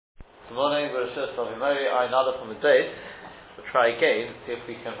Good morning, we're Rosh Hashanah. I another from the day. We'll try again, see if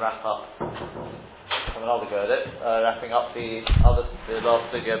we can wrap up. Have another go at it. Wrapping up the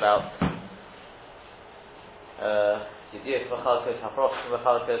last figure about Yediyas Machalkes, Hafrosh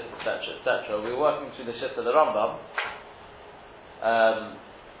Machalkes, etc. We were working through the Shit of the Rambam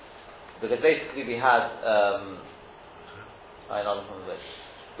because basically we had another from the day.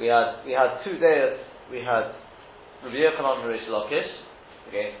 We had 2 days. We had Rabbi Yochanan and Rish Lakish.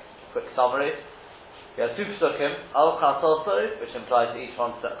 Again, quick summary. We have 2 psukim, Al Chatosoi, which implies that each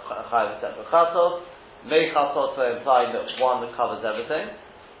one chayav a separate chatos. Mei Chatosoi implying that one covers everything.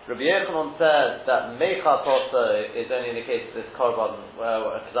 Rabbi Yochanan says that Mei Chatosoi is only in the case of this korban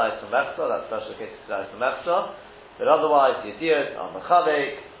K'zayis from Mechza, that's special case of K'zayis from Mechza. But otherwise, Yediyot are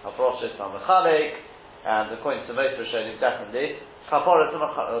Mechalek, Hafroshis are Mechalek, and according to most Rishonim, definitely, Kaporos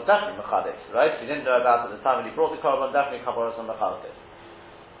are definitely Mechalek, right? We didn't know about it at the time when he brought the korban, definitely Kaporos are Mechalek.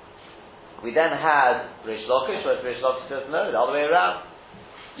 We then had Rish Lakish, where Rish Lakish says no, the other way around.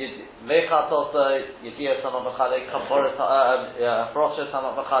 Mechat also, Yediyah Sama Mechalek, Kaporos, Hafroshis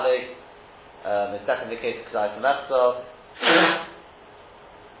Sama Mechalek, it's definitely the case of K'zayis Mechza.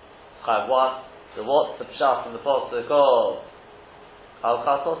 Chayav 1. So what's the pshat from the pasuk of Al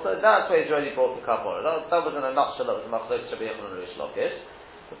Chatosoi? That's where he's already brought the Kapora. That was in a nutshell, that was the Machlokes Rabbi Yochanan and Rish Lakish.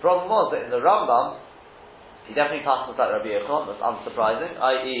 The problem was that in the Rambam, he definitely passes like Rabbi Yochanan, that's unsurprising,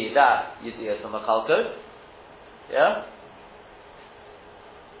 i.e. that Yediyah Sama Machalkes. Yeah?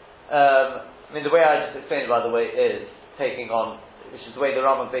 I mean, the way I just explained, by the way, is taking on, which is the way the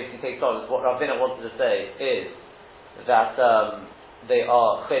Rambam basically takes on, is what Ravina wanted to say is that they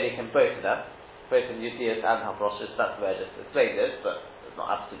are chelik in both of them, both in Yediyah and Hafroshis. That's the way I just explained it, but it's not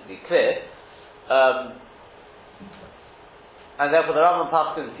absolutely clear. And therefore the Rambam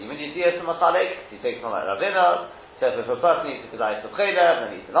passes even Yediyah to Machalek, he takes on like Ravina, says if a person eats a K'zayis of Chaylev,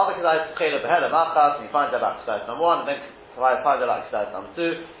 and then eats another K'zayis of Chaylev, Behela Machas, and he finds out about K'zayis number 1, and then finds out about K'zayis number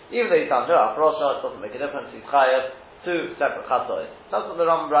 2, even though he's done no Hafroshah, it doesn't make a difference, he's Chayav, 2 separate Chatois. That's what the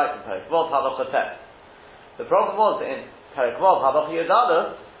Rambam writes in Perek Vav Havach Chotet. The problem was that in Perek Vav Havach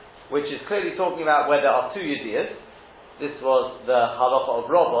Yodalef, which is clearly talking about where there are 2 Yediyas, this was the Halacha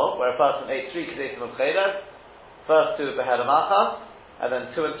of Robo, where a person ate 3 Kedesim of Chaylev, first 2 Behela Machas, and then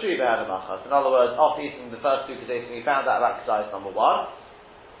 2 and 3 Behela Machas. In other words, after eating the first 2 Kedesim, he found out about K'zayis number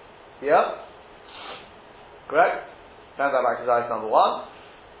 1. Yeah? Correct? Found out about K'zayis number 1.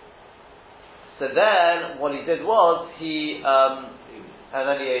 So then, what he did was, and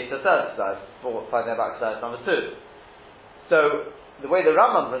then he ate the third K'zayis, before finding out about K'zayis number 2. So, the way the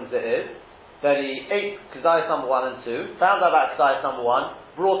Rambam brings it is, that he ate K'zayis number 1 and 2, found out about K'zayis number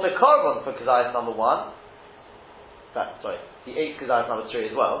 1, brought the korban for K'zayis number 1, he ate K'zayis number 3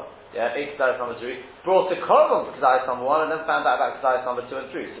 as well, ate K'zayis number 3, brought the korban for K'zayis number 1, and then found out about K'zayis number 2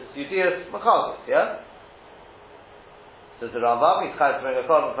 and 3. So it's Yediyas Machalkes, yeah? So the Rambam, he's trying to bring a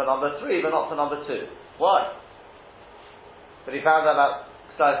korban for number 3, but not for number 2. Why? But he found out about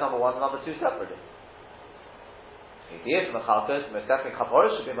K'zayis number 1 and number 2 separately. Yediyas Machalkes, most definitely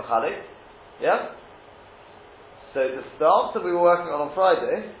Kaporos should be Machalek, yeah? So the answer we were working on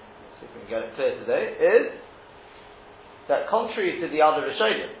Friday, see if we can get it clear today, is that contrary to the other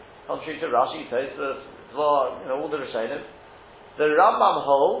Rishonim, contrary to Rashi, Tosfos, Zohar, all the Rishonim, the Rambam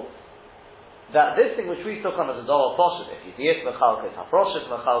holds that this thing which we took on as a Dor Poshet, if Yediyas Machalkes, Hafroshis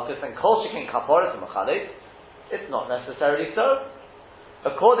Machalkes, and Kol Shekin Kaporos Machalek, it's not necessarily so.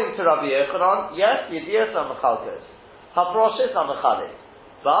 According to Rabbi Yochanan, yes, Yediyas are Machalkes, Hafroshis are Machalek,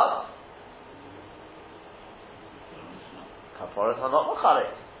 but Kaporos are not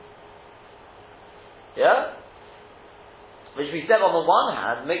Machalek. Yeah? Which we said on the one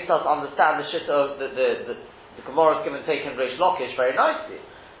hand makes us understand the shit of the Gemara given taken Rish Lakish very nicely.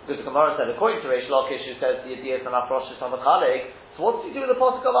 Because the Gemara said, according to Rish Lakish, who says the Yediyas and Hafroshis are Machalek, so what does he do with the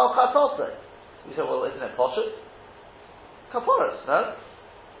pasuk of Al Chatosoi? We said, well, isn't it Poshet? Kaporos, no?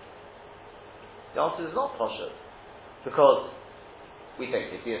 The answer is not Poshet. Because we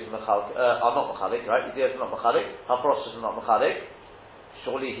think Yediyas are not Machalek, right? Yediyas are not Machalek, Hafroshis are not Machalek.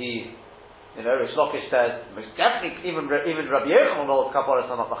 Surely he, Rish Lakish says, definitely even Rabbi Yochanan knows Kaporos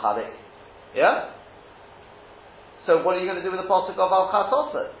are not Machalek. Yeah? So what are you going to do with the pasuk of Al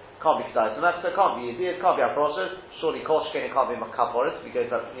Chatosoi? Can't be K'zayis Mechza, can't be Yediyas, can't be Hafroshis. Surely Kol Shekin can't be Kaporos because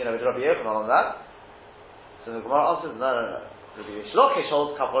with Rabbi Yochanan on that. So the Gemara answers, no. Rabbi Rish Lakish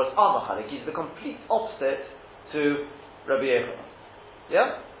holds Kaporos are Machalek. He's the complete opposite to Rabbi Yochanan.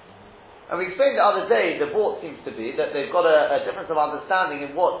 Yeah? And we explained the other day, the vort seems to be that they've got a difference of understanding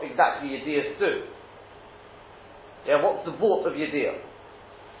in what exactly Yediyas do. Yeah, what's the vort of Yediyah?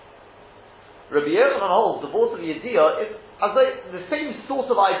 Rabbi Yochanan holds the vote of Yediyah is as the same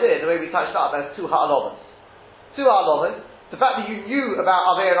sort of idea, the way we touched up, as two ha'alovas. Two ha'alovas, the fact that you knew about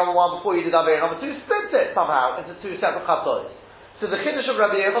Aveir number one before you did Aveir number two, splits it somehow into two separate chatos. So the Chiddush of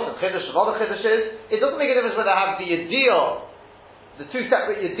Rabbi Yochanan, the Chiddush of other Chiddushes, it doesn't make a difference whether I have the Yediyah, the two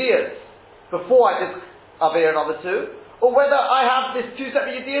separate Yediyahs, before I did Aveir number two, or whether I have this two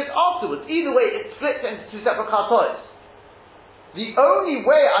separate Yediyahs afterwards. Either way, it splits into two separate chatos. The only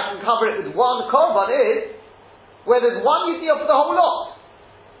way I can cover it with one korban is where there's one Yediyah for the whole lot.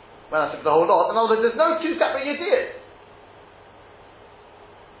 When I say for the whole lot, in other words, there's no two separate Yediyahs.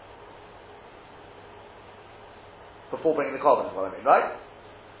 Before bringing the korban is what I mean, right?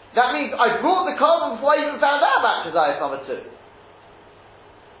 That means I brought the korban before I even found out about Kezias number two.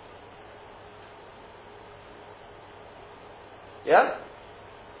 Yeah?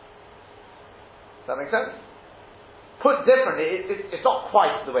 Does that make sense? Put differently, it's not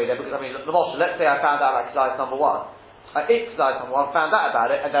quite the way there, because I mean, let's say I found out about Kezias number one, I ate Kezias number one, found out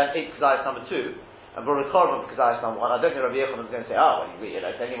about it, and then ate Kezias number two, and brought a korban for Kezias number one. I don't think Rabbi Yochanan is going to say,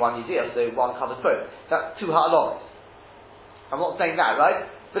 it's only one Yediyah, so one covers both. That's two ha'alovas. I'm not saying that, right?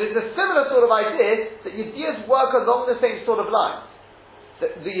 But it's a similar sort of idea that Yediyahs work along the same sort of lines.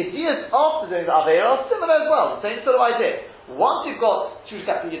 The Yediyahs after doing the Aveira are similar as well, the same sort of idea. Once you've got two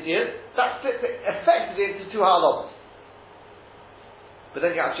separate Yediyahs, that splits it effectively into two ha'alovas. But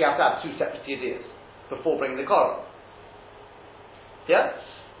then you actually have to have two separate Yediyahs before bringing the korban. Yeah?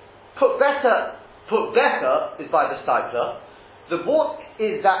 Put better is by the stipler. The vote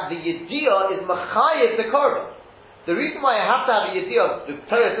is that the Yediyah is machayev the korban. The reason why I have to have a Yediyah, the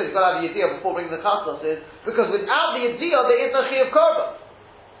Torah says you've got to have a Yediyah before bringing the chatos, is because without the Yediyah there is no chiyuv korban.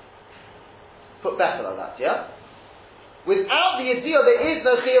 Put better like that, yeah? Without the Yediyah there is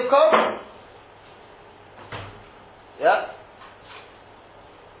no chiyuv korban. Yeah?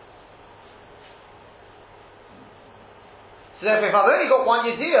 So therefore if I've only got one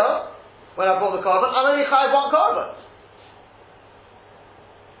Yediyah when I brought the korban, I'm only chayav one korban.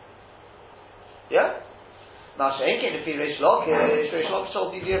 Yeah? Now, She'enkin, if you Reish Lakish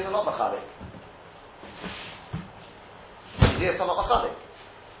told Yediyahs are not machalik. Yediyahs are not machalik.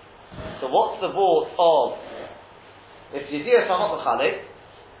 So what's the vote of, if Yediyahs are not machalik,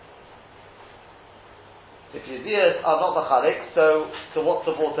 so what's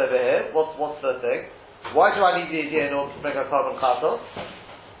the vote over here? What's the thing? Why do I need the Yediyah in order to bring a korban chatos?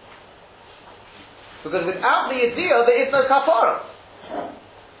 Because without the Yediyah, there is no kapara.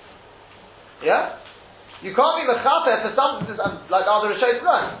 Yeah? You can't be mechaper for something like other Rishonim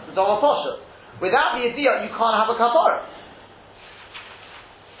learn, the Doma Posha. Without the Yediyah, you can't have a kapara.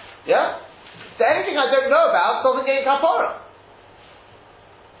 Yeah? So anything I don't know about doesn't gain kapara.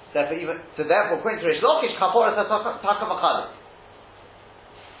 Therefore, according to Reish Lakish, kapara is taka machalik.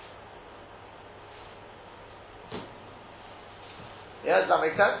 Yeah, does that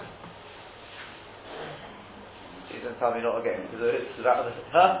make sense? She doesn't tell me not again.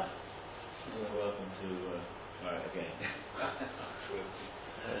 Huh? You're welcome to again.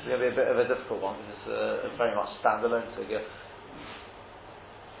 It's going to be a bit of a difficult one because it's very much standalone.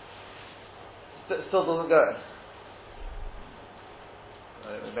 So still doesn't go.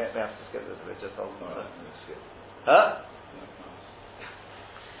 We may have to skip this a bit. Just hold on. Huh?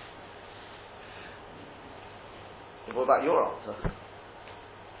 What about your answer?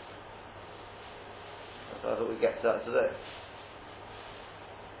 I thought we'd get to that today.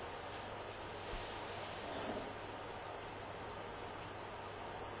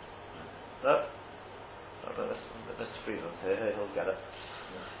 No? Mr. Friedland's here, he'll get it.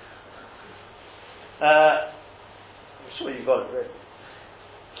 I'm sure you've got it, really.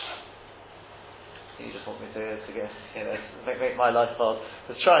 You just want me to get, make my life hard.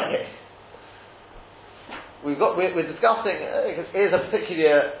 Let's try it. We're discussing, here's a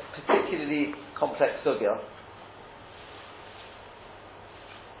particularly complex sugya.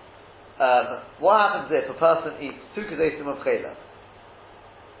 What happens if a person eats two kezesim of chela?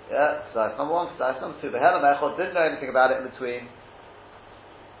 Yeah, Kezias number one, Kezias number two. The Helam Echad didn't know anything about it in between.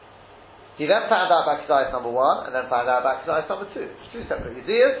 He then found out about Kezias number one, and then found out about Kezias number two. Two separate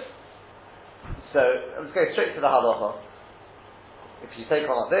Yediyahs. So, let's go straight to the halacha. If you take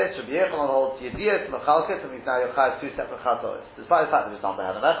on like this, Rabbi Yochanan holds Yediyahs, Mechalkes, and means now you're chayav two separate chatos. Despite the fact that it's not the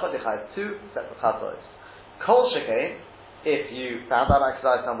Helam Echad, you're chayav two separate chatos. Kol Shekain, if you found out about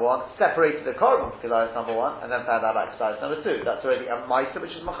Kezias number one, separated the korban from Kezias number one, and then found out about Kezias number two, that's already a Maisa,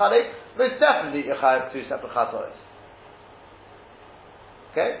 which is Machalik, most definitely you have two separate Chatos.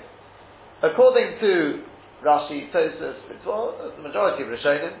 Okay? According to Rashi, Tosfos, the majority of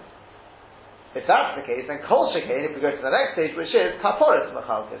Rishonim, if that's the case, then Kol Shekain, if we go to the next stage, which is Kaporis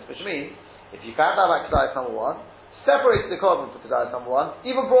Machalkes, which means, If you found out about Kedaius number one, separated the Korban for Kedaius number one,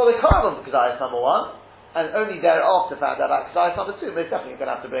 even brought the Korban for Kedaius number one, and only thereafter found out about Kedaius number two, most definitely you're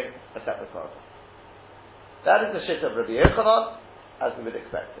going to have to bring a separate Korban. That is the shit of Rabbi Yochanan, as we would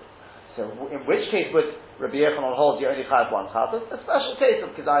expect it. So, in which case would Rabbi Yochanan hold you only chayav one chatos? A special case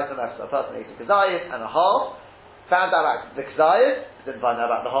of Kedaius and Nefsa. A person ate a Kedaius and a half, found out about the Kedaius, didn't find out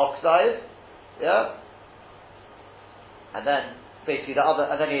about the half Kedaius, yeah? And then, basically the other,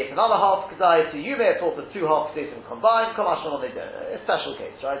 and then he ate another half Kedaius, so you may have thought the two half Kedaius combined, Kamashman on a special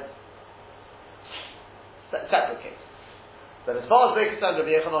case, right? Separate case. But as far as we're concerned,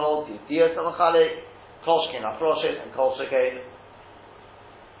 Rabbi Yochanan holds you, Dias and Machalik, Kolshkin, Afroshet, and Kolshkin,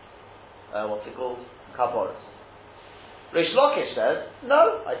 what's it called? Kaporos. Rish Lakish says,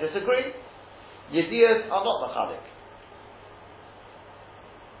 no, I disagree. Yediyas are not Machalik.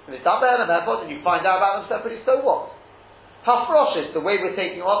 If it's done behind a method and you find out about them separately, so what? Hafroshes, the way we're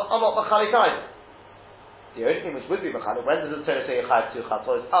taking on, are not Machalik either. The only thing which would be Machalik, when does the Torah say Yechayiv to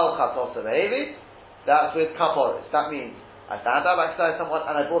Chatos, Al Chatos Avevi? That's with Kaporos. That means, I found out about Kedaius number one,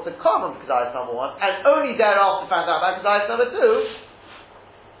 and I bought a Korban for Kedaius number one, and only thereafter found out about Kedaius number two,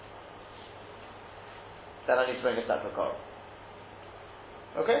 then I need to bring a separate Korban.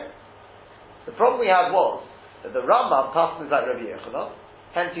 Okay? The problem we had was that the Rambam paskins like Rabbi Yochanan,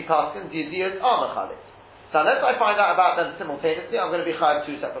 hence he paskins the Yediyas are Machalik. So unless I find out about them simultaneously, I'm going to be chayav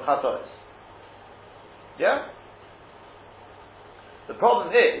two separate chatoros. Yeah? The problem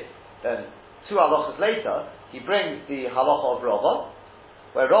is, then, two halachas later, he brings the halacha of Rava,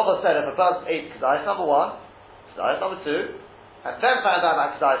 where Rava said if a person ate Kedaius number one, Kedaius number two, and then found out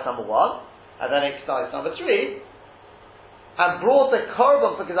about Kedaius number one, and then ate Kedaius number three, and brought the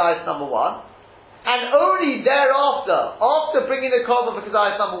korban for Kedaius number one, and only thereafter, after bringing the korban for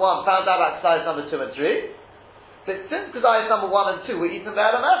Kedaius number one, found out about Kedaius number two and three, that since Kedaius number one and two were eaten by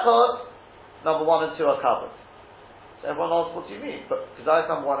Adam Echad, number one and two are covered. So everyone asks, what do you mean? But Kedaius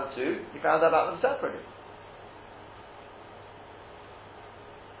number one and two, you found out about them separately.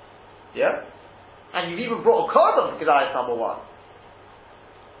 Yeah? And you've even brought a korban for Kedaius number one.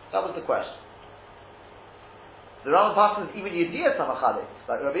 That was the question. The Rambam passes even Yediyas Machalik,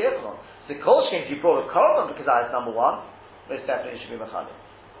 like Rabbi Yochanan. So Kolshkin, if you brought a korban for Kedaius number one, most definitely should be Machalik.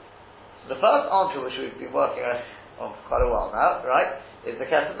 So the first answer, which we've been working on for quite a while now, right, is the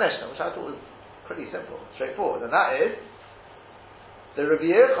Kesef Mishnah, which I thought was pretty simple, straightforward, and that is the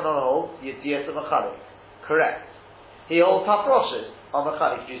Rabbi Yochanan holds Yediyas Machalik. Correct. He holds Hafroshes on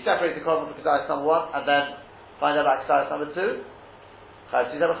Machalik. If you separate the korban for Kedaius number one and then find out about Kedaius number two,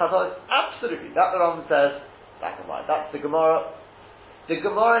 absolutely. That the Rambam says black and white. That's the Gemara. The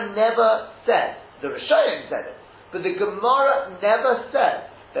Gemara never said, the Rishonim said it, but the Gemara never said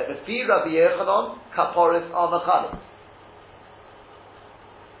that the Fi Rabbi Yochanan Kaporis are Machalik.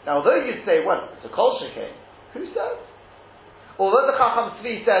 Now, although you'd say, well, it's a Kol Shekein, who says? Although the Chacham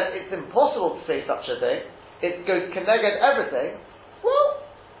Tzvi says it's impossible to say such a thing, it goes Keneged everything, well,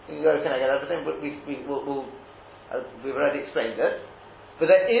 you can go Keneged everything, but we've already explained it.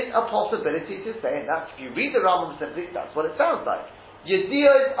 But there is a possibility to say, and that's, if you read the Rambam simply, that's what it sounds like.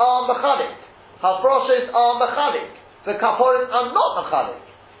 Yediyos are Machalik. Hafroshes are Machalik. The Kaporis are not Machalik.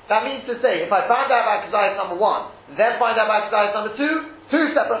 That means to say, if I found out about Kedaius number one, then find out about Kedaius number two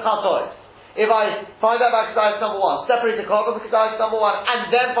separate Chatois. If I find out about Kedaius number one, separate the korban for Kedaius number one,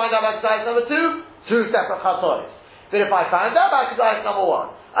 and then find out about Kedaius number two separate Chatois. But if I found out about Kedaius number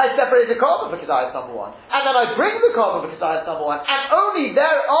one, I separate the korban for Kedaius number one, and then I bring the korban for Kedaius number one, and only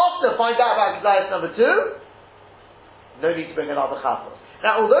thereafter find out about Kedaius number two, no need to bring another Chatos.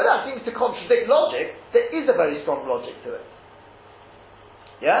 Now, although that seems to contradict logic, there is a very strong logic to it.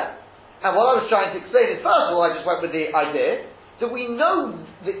 Yeah? And what I was trying to explain is, first of all, I just went with the idea that we know,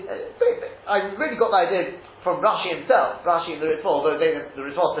 I really got the idea from Rashi himself, Rashi and the Ritva, although the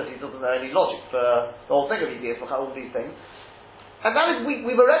Ritva says he doesn't know any logic for the whole thing of ideas, for all these things. And that is,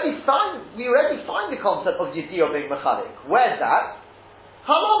 we already find the concept of Yediyah being Mechalik. Where's that?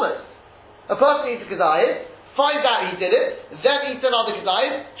 Halamas. A person eats a Kedaius, finds out he did it, then eats another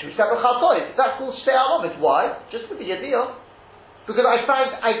Kedaius, two separate Chatois. That's called Shtei Halamas. Why? Just with the Yediyah. Because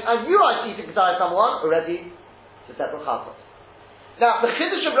I knew I'd eaten Kedaius number one, already it's a separate Chatos. Now, the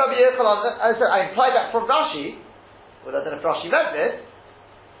Chiddush of Rabbi Yochanan, as I said, I implied that from Rashi, well, I don't know if Rashi meant this,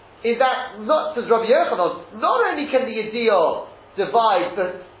 is that, says Rabbi Yochanan, not only can the Yediyah divide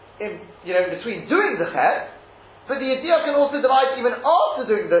between doing the Chet, but the Yediyah can also divide even after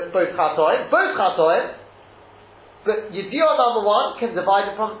doing both Chatoim, but Yediyah number one can divide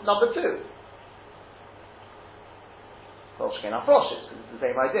it from number two. Kolshkein Afroshes, because it's the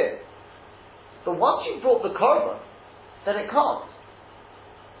same idea. But once you've brought the korban, then it can't.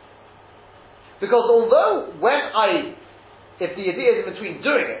 Because although if the idea is in between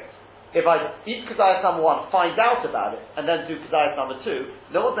doing it, if I eat Kazayas number 1, find out about it, and then do Kazayas number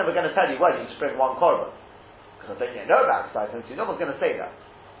 2, no one's ever going to tell you, well, you just bring one korban. Because I don't yet know about Kazayas number 2, no one's going to say that.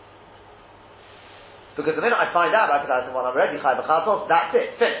 Because the minute I find out about Kazayas number 1, I'm already Chai B'chatos, that's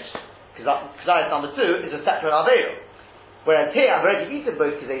it, finished. Kazayas number 2 is a separate Aveiro. Whereas here, I've already eaten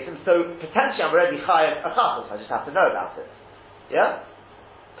both Kazasim, so potentially I'm already Chai B'chatos, I just have to know about it. Yeah?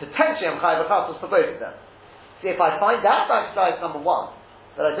 Potentially I'm Chai B'chatos for both of them. See, if I find out about Kazayas number 1,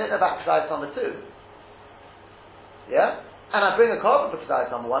 but I don't know about Kazayas number 2, yeah? And I bring a korban for Kazayas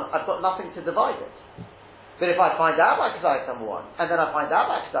number 1, I've got nothing to divide it. But if I find out about Kazayas number 1, and then I find out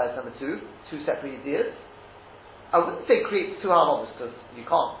about Kazayas number 2, two separate ideas, I wouldn't say create two harmonics, because you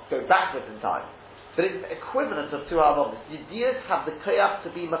can't go backwards in time, but it's the equivalent of two harmonics. The ideas have the koyach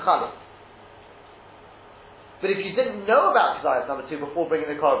to be machalik. But if you didn't know about Kazayas number 2 before bringing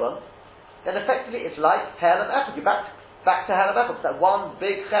the korban, then effectively it's like hell and echad. You're back to hell and echad. It's that one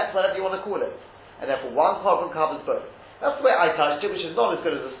big chet, whatever you want to call it. And therefore one korban covers both. That's the way I touched it, which is not as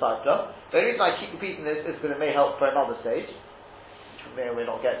good as a stipler. The only reason I keep repeating this is because it may help for another stage, which we may or may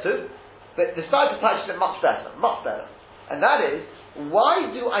not get to. But the stipler touched it much better. And that is, why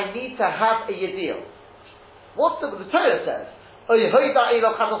do I need to have a yediyah? What's the Torah says? Oh, you've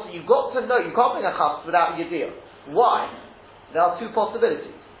got to know, you can't bring a chas without a yediyah. Why? There are two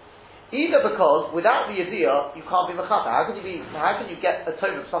possibilities. Either because without the yediyah you can't be mechaper. How can you get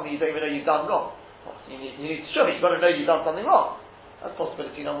atonement for something you don't even know you've done wrong? You need to show me. You've got to know you've done something wrong. That's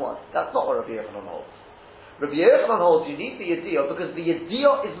possibility number 1. That's not what Rabbi Yochanan holds. Rabbi Yochanan holds you need the yediyah because the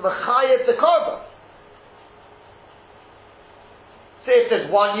yediyah is mechayev the korban. So if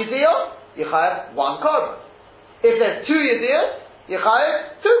there's one yediyah, you chayev one korban. If there's two yediyahs, you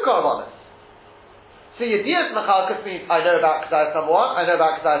chayev two korbanos. So Yediyas Mechalkas means I know about Kazayas number 1, I know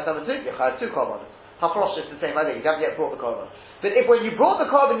about Kazayas number 2, you have 2 korbanos. Hafrosh is the same idea, you haven't yet brought the korban. But if when you brought the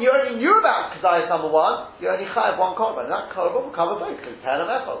korban you only knew about Kazayas number 1, you only chayav one korban, and that korban will cover both, because it's Hel and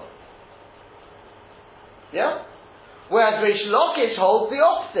Echad. Yeah? Whereas Reish Lakish holds the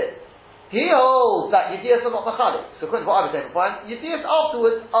opposite. He holds that Yediyas are not Mechalik. So according to what I was saying before, Yediyas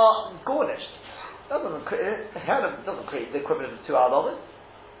afterwards are garnished. Doesn't create the equivalent of 2 alomas.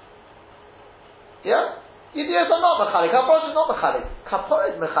 Yeah? Yediyas are not mechalik. Kapara is not mechalik. Kapara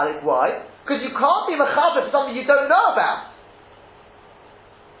is mechalik. Why? Because you can't be mechalik for something you don't know about.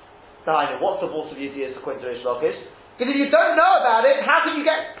 Now, what's the vault of Yediyas according to Reish Lakish? Because if you don't know about it, how can you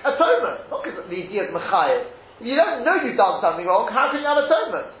get atonement? Not because the Yediyas mechalik. If you don't know you've done something wrong, how can you have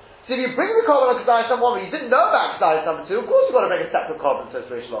atonement? So if you bring the korban of Kazayas number 1, but you didn't know about Kazayas number 2, of course you've got to bring a separate korban, says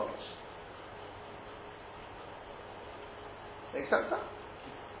Reish Lakish. Make sense now?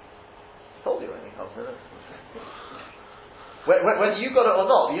 Told you when he comes in. Whether you got it or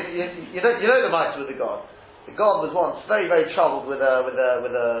not, you know the matter with the God. The God was once very, very troubled with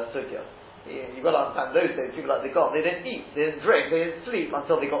a sugya. You've got to understand those days, people like the God, they didn't eat, they didn't drink, they didn't sleep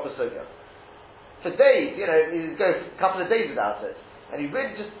until they got the sugya. For days, he'd go a couple of days without it. And he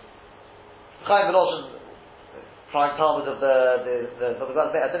really just Chaim Veloshin, trying Talmud of the I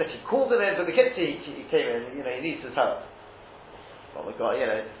don't know if he called him in, but the Kitzi he came in, he needs his help. Well, the God,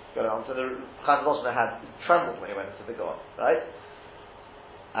 got on. So the Chaim Veloshin had trembled when he went to the God, right?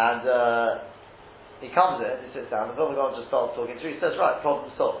 And he comes in, he sits down, and the God just starts talking through. He says, "Right, problem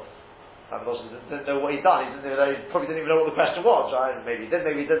solved." Chaim Veloshin didn't know what he'd done. He probably didn't even know what the question was, right? Maybe he did,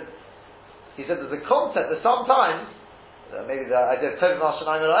 maybe he didn't. He said, "There's a concept that sometimes." Maybe the idea of Tovim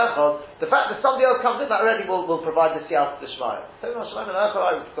Hashanayim and Echad, the fact that somebody else comes in, that already will provide the Siyas D'Shmaya. Tovim Hashanayim and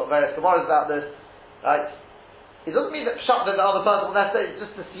Echad, we've got various Gemaras about this, right? It doesn't mean that Pshat that the other person will necessarily, it's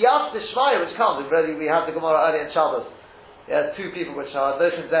just the Siyas D'Shmaya which comes. Already we had the Gemara earlier in Shabbos. Yeah, 2 people which are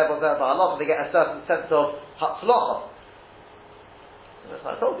Noshim Zeb or Zeb Ba'alot, and they get a certain sense of Hatzlocha. That's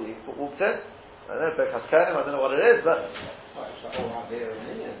what I told you, walked in, I don't know, Birkas Kohanim, I don't know what it is, but It's the whole idea of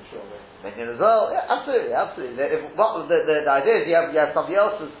Minyan, surely. Minyan as well, yeah, absolutely. The idea is you have somebody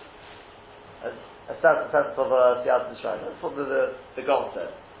else's a certain sense of Siyas D'Shmaya. That's what the God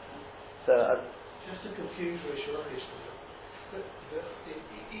said. So, just to confuse Reish Lakish,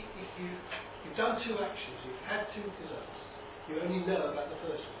 if you've done 2 actions, you've had 2 results, you only know about the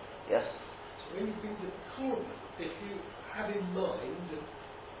first one. yes. So when you bring the korban, if you have in mind,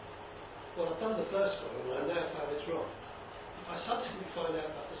 well, I've done the first one and I now found it's wrong. If I subsequently find out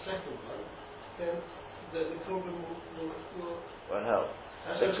about the second one, then the korban Won't help.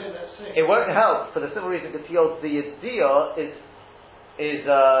 That's what I'm saying, that's saying. It won't help for the simple reason because the Yediyah is it's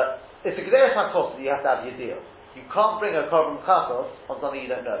a G'deres HaKos that you have to have Yediyah. You can't bring a korban chatos on something you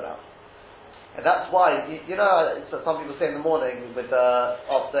don't know about. And that's why, you know, it's what some people say in the morning with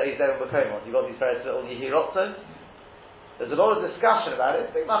after Ezer and Bakomon, you've got these various little Yehirotson. There's a lot of discussion about it.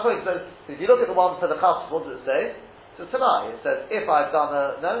 I think my point says, if you look at the one for the Chas, what does it say? So tonight, it says, if I've done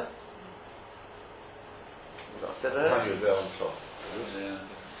a, no? You've got to sit there. You're there on top. Yeah.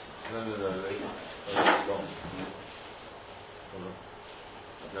 No. It's gone.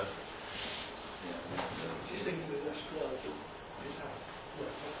 No. She's thinking of the Ashkenaz,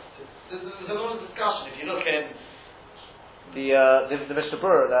 there's a lot of discussion. If you look in the Mishnah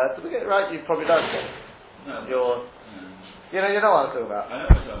Berurah there, to begin, right, you probably don't get it. No. You know what I'm talking about. I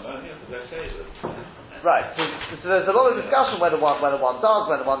know what I'm talking about, because I say that. Right, so there's a lot of discussion whether one does,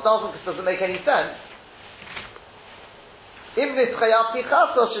 whether one doesn't, because it doesn't make any sense. Well,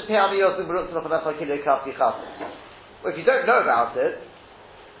 if you don't know about it,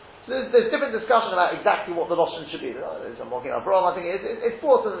 there's different discussion about exactly what the Lashon should be. There's a Mokin Avraham, I think it's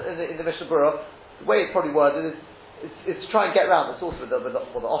brought in the Mishnah Berurah. The way it's probably worded is to try and get around. It's also with the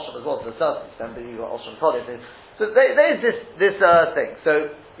Osham as well to a certain extent, but you've got Osham Kodesh. So there's this thing. So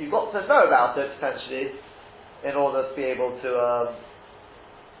you've got to know about it potentially in order to be able to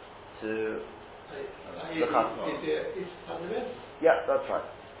look up. Yeah, that's right.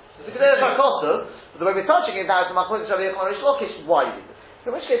 Because there's a Kosov, but the way we're touching it now is Machlokas Rabbi Yochanan Reish Lakish. Why you do this? In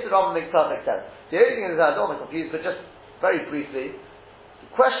which case the Rambam makes perfect sense. The only thing is I don't want to confuse, but just very briefly, the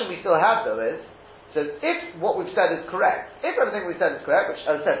question we still have though is, so if what we've said is correct, if everything we've said is correct, which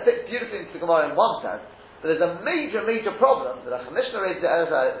as I said fits beautifully into the Gemara in one sense, but there's a major problem that the Mishnah raised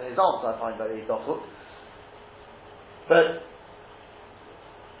in his answer I find very difficult. But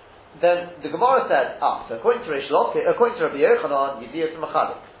then the Gemara said, so according to Rabbi Yochanan, Yidiyas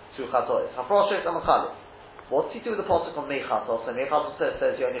Machalik, Shu Chatois, Hafroshes and Machalik. What's he do with the pasuk on Mei Chatos? And Mei Chatos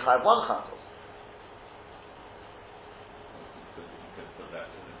says you only have one Chatos.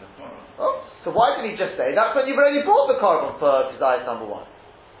 Oh, so why didn't he just say that's when you've already bought the carbon for Kazayas number 1?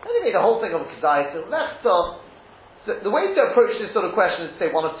 Then he made the whole thing of Kazayas. So the way to approach this sort of question is to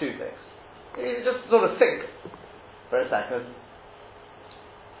say one of two things. You just sort of think for a second.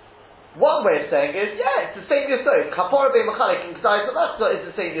 One way of saying is, it's the same Yesod. Kapora Bei Machalik and Kazayas is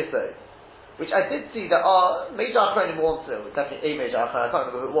the same Yesod. Which I did see that our major Achronim definitely a major Achronim, I can't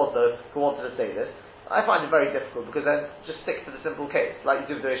remember who it was though, who wanted to say this. I find it very difficult because then just stick to the simple case. Like you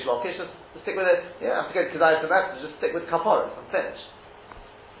do with the Reish Lakish, just stick with it. You don't have to go to Kazayas and just stick with Kaporos and finish.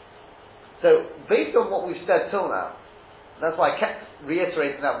 So, based on what we've said till now, that's why I kept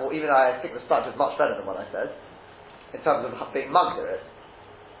reiterating that, even though I think the start is much better than what I said, in terms of being mugged at it.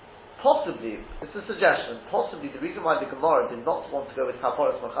 Possibly, it's a suggestion, possibly the reason why the Gemara did not want to go with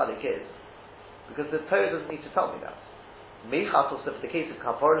Kaporos Machalik is because the Torah doesn't need to tell me that. Meichatos, for the case of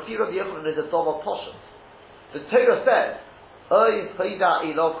Kapor, if you Rabbi Yochanan is a dom of Poshut. The Torah says, Oy Chayda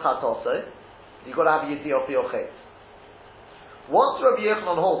Ilov Chatose, you've got to have a Yediyah for your Chet. Once Rabbi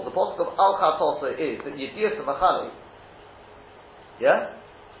Yochanan holds, the pasuk of Al Chatose is that Yediyah to Machali,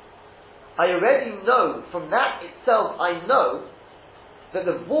 I already know, from that itself, I know that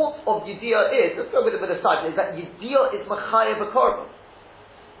the vault of Yediyah is, let's go with a bit of side, is that Yediyah is Machaya B'Korban.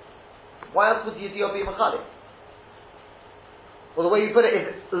 Why else would Yediyah be Machalik? Well, the way you put it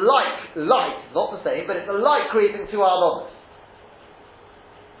is like, not the same, but it's a like creating two alomas.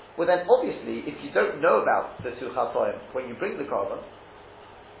 Well then, obviously, if you don't know about the two chatoim when you bring the carbon,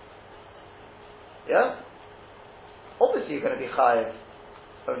 obviously you're going to be chayiv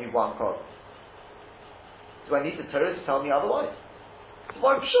only one carbon. Do I need the Torah to tell me otherwise? It's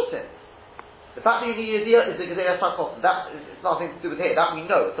more pshutim. The fact that you need Yediyah is the Gezeiras HaKosim. That is nothing to do with here. That we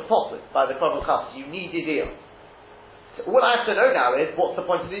know. It's a posuk by the Korban Chas. You need Yediyah. So what I have to know now is what's the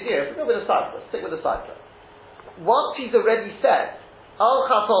point of the Yediyah. If we go with the Cypher, stick with the Cypher. Once he's already said Al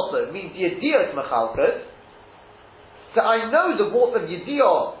Chatoso means Yediyah is Mechalkes, so I know the vault of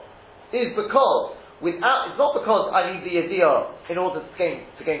Yediyah is because it's not because I need the Yediyah in order to gain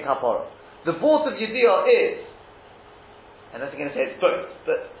Kapara. The vault of Yediyah is, and that's going to say it's both,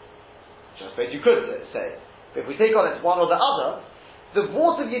 but I suppose you could say, but if we take on it's one or the other, the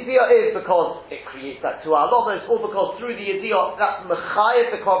vault of Yediyah is because it creates that two alomas, or because through the Yediyah, that's Mechayev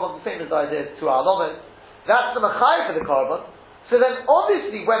the carbon, the same as I did, two alomas, that's the Mechayev for the carbon. So then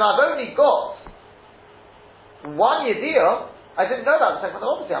obviously when I've only got one Yediyah, I didn't know that the second one,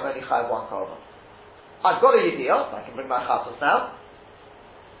 obviously I'm only Chayev one carbon. I've got a Yediyah, I can bring my Chatos now.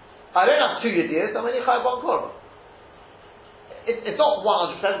 I don't have two Yediyahs, I'm only Chayev one carbon. It's not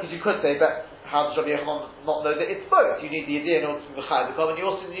 100% because you could say, but how does Rabbi Yochanan not know that it's both? You need the idea in order to be Chayav the carbon, you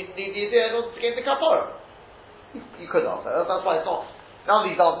also need the idea in order to gain the kapara. You could answer. That's why it's not. None of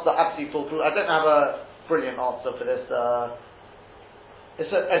these answers are absolutely foolproof. I don't have a brilliant answer for this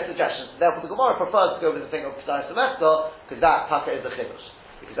It's a suggestion. Therefore, the Gemara prefers to go with the thing of Kedai Semester, because that Taka is the Chiddush.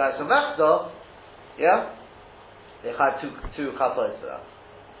 Because Kedai Semester, yeah, they had two Chatois for that.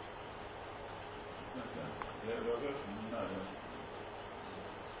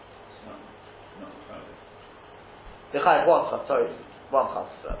 They had one Chat for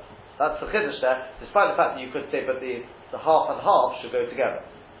that. That's the Chiddush there, despite the fact that you could say, but the half and half should go together.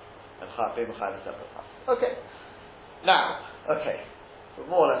 And Chat be Mechai the separate half. Okay. Now, okay. We've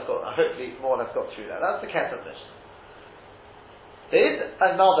hopefully more or less got through that. That's the Kesef Mishnah. There is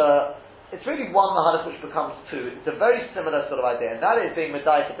another, it's really one Mahadif which becomes two. It's a very similar sort of idea, and that is being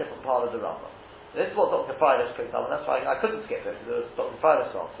Medayik a different part of the Rambam. This is what Dr. Fridas picked up, and that's why I couldn't skip it, because it was Dr.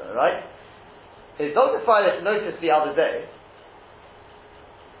 Fridas' answer, right? Is Dr. Fridas noticed the other day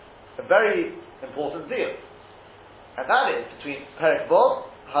a very important deal, and that is between Perek Vov,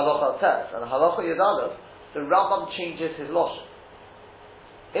 Halacha Tes, and Halacha Yud Aleph, the Rambam changes his logic.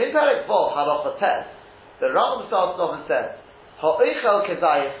 In Perek Vov, Halacha Tes, the Rambam starts off and says, Ha'oichel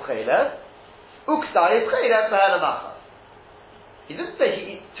kezayis chelev, u'kezayis chelev be'elamachas. He didn't say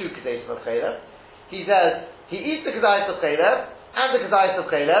he eats two kezayis of chelev. He says, he eats the kezayis of chelev, and the kezayis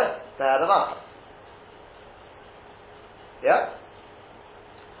of chelev be'elamachas. Yeah?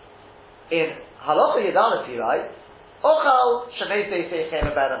 In Halacha Yud Aleph he writes, Ochal shenei seisei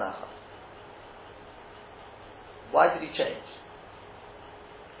chelev be'elamachas. Why did he change?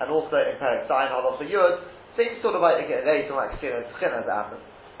 And also in Perek Zayin Halacha Yud, same sort of like, again, there you talk about Kesina and Tchina that happened.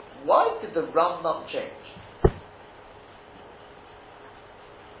 Why did the Rambam change?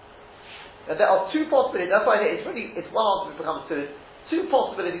 And there are two possibilities, that's why it's one answer that becomes two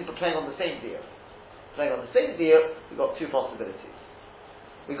possibilities for playing on the same deal. Playing on the same deal, we've got two possibilities.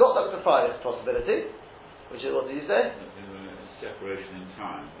 We've got Dr. Frida's possibility, which is, what did you say? Separation in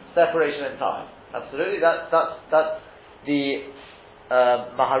time. Separation in time. Absolutely, that's the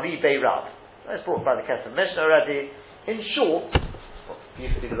Mahari Beirab. That's brought by the Kesef Mishnah already. In short, what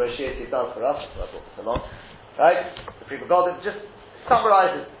beautifully the Rosh Yeshiva does for us, so I brought this along. Right? The people God just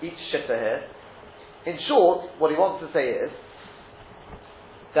summarizes each shitta here. In short, what he wants to say is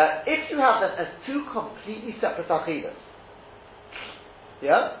that if you have them as two completely separate achidas,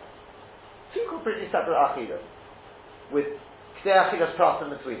 yeah? Two completely separate achidas, with K'dei achidas pras in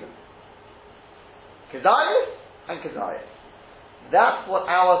between them. Kezayis and Kezayis. That's what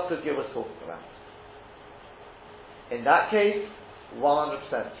our sugya was talking about. In that case, 100%.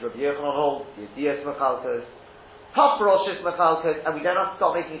 Rabbi Yochanan holds Yediyas Mechalkos, Paparoshes Mechalkos, and we don't have to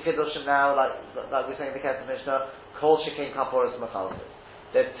start making Chiddushim now, like we're saying in the Kesef Mishnah, Kol Shekin Paparos Mechalkos.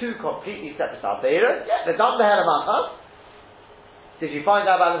 They're two completely separate Averas. Yeah, they're done the Helamachas. So if you find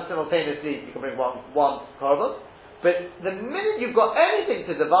out about them simultaneously, you can bring one korban. But the minute you've got anything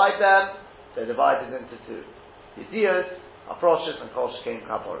to divide them, they're divided into two. Yediyas, Aproshes and Kol Shekin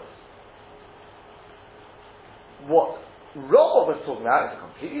Kaporos. What Rambam was talking about is a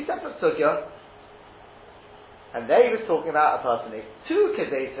completely separate sugya, and there he was talking about a person who two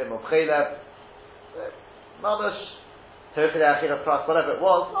kedesim of chelev, mamash, terkei achila pras, whatever it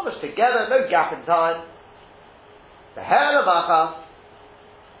was, mamash together, no gap in time. The helamacha.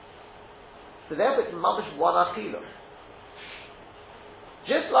 So therefore it's mamash one achila.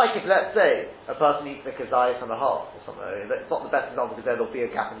 Just like if, let's say, a person eats the kazayas and a half, or something, it's not the best example because there'll be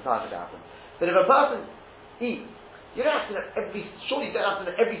a gap in time that happens. But if a person eats, you don't have to know surely you don't have to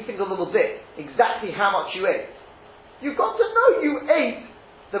know every single little bit, exactly how much you ate. You've got to know you ate,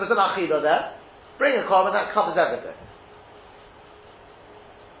 there was an achila there, bring a korban, that covers everything.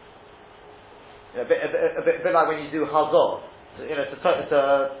 A bit like when you do hazor,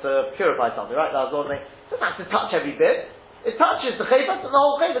 to purify something, right? The hazor thing, it doesn't have to touch every bit. It touches the chayvus and the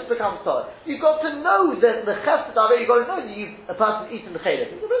whole chayvus becomes tar. You've got to know that the chesed you've got to know that a person eating the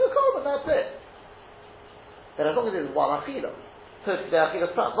chayvus. You can bring a korban, that's it. But as long as it's one achila, so it's the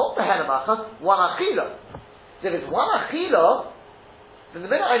achila's plant, not the helamachas, one achila. So if it's one achila, then the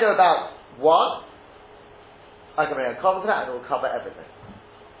minute I know about one, I can bring a korban to that and it will cover everything.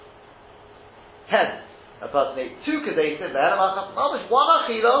 Hence, a person ate two kedesim, the helamachas, one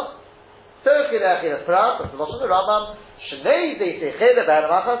achila, terkei achila's plant, that's the Lashon of the Rambam. Shnei Deisei Chelev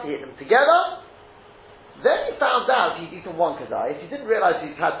Be'elamachas, he ate them together. Then he found out he'd eaten one kazayis. He didn't realize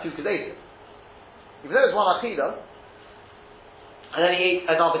he'd had two kazayis. Even though it was one achila, and then he ate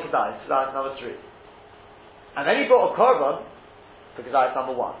another kazayis, kazayis number 3. And then he brought a korban for kazayis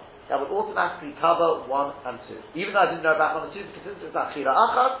number 1. That would automatically cover 1 and 2. Even though I didn't know about number 2, because since it's achila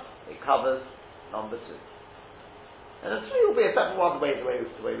achas, it covers number 2. And the 3 will be a separate one, the way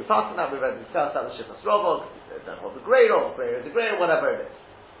we pass on that. We've already discussed that with Shifas Robot, don't hold the grade or grade is the grade or whatever it is.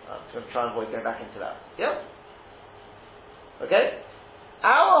 To try and avoid going back into that. Yeah? Okay?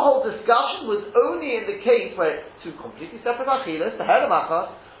 Our whole discussion was only in the case where it's two completely separate achilas, the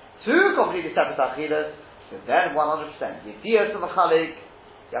Heramacha, two completely separate achilas, so then 100%. Yediyah to Machalik,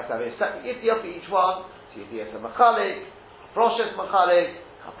 you have to have a separate Yediyah for each one, so Yediyah to Machalik, Proshes Machalik,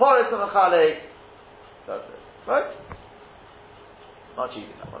 Kaporis to Machalik, that's it. Right? Not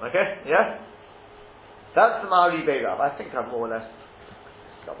cheating that one, okay? Yeah? That's the Mahari Beirav. I think I've more or less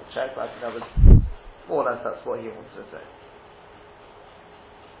double checked, but I think that was more or less that's what he wants to say.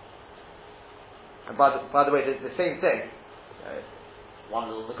 And by the way, the same thing, one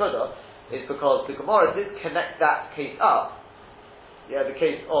little Nakuda, is because the Gemara did connect that case up. Yeah, the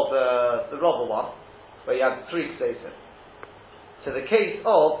case of the robber one, where you had 3 Ksesim, to the case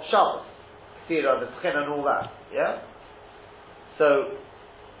of Shabbos, Ksira, the Tchin and all that. Yeah? So,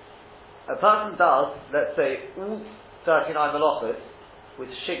 a person does, let's say, all 39 Malachos with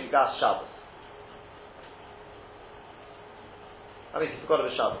Shigigas Shabbos. I mean, he forgot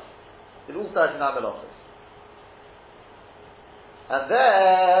of a Shabbos. Did all 39 Malachos. And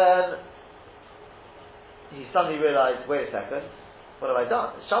then he suddenly realized, wait a second, what have I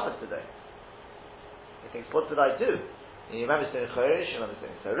done? It's Shabbos today. He thinks, what did I do? And he remembers doing Choresh, he remembers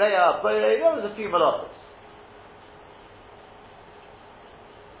doing Sareya, there was a few Malachos.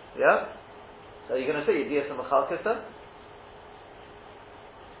 Yeah? So you're going to say Yediyah from Machalkes then?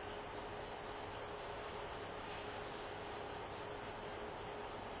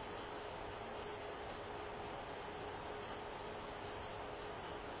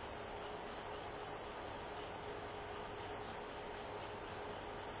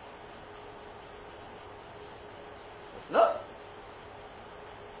 No.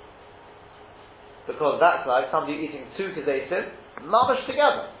 Because that's like somebody eating 2 Kezesim, mamash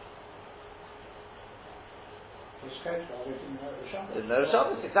together. There's no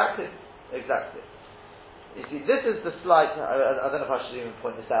Shabbos, exactly. You see, this is the slight, I don't know if I should even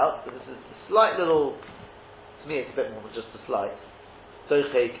point this out, but this is the slight little, to me it's a bit more than just a slight,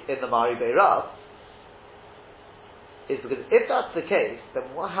 Dochek in the Mari Beirav, is because if that's the case, then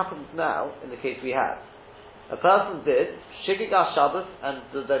what happens now in the case we have? A person did Shigigas Shabbos and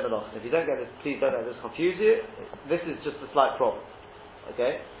Zedei Melach. If you don't get this, please don't let this confuse you. This is just a slight problem.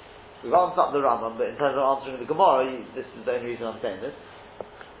 Okay? We've answered up the Rambam, but in terms of answering the Gemara, this is the only reason I'm saying this.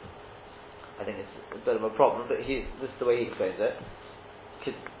 I think it's a bit of a problem, but this is the way he explains it.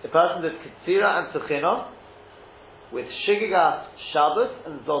 A person did Ketzira and Tzuchina with Shigigas Shabbos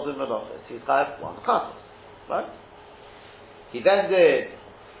and Zodin Melachos. He's chayav 1 Chatos. Right? He then did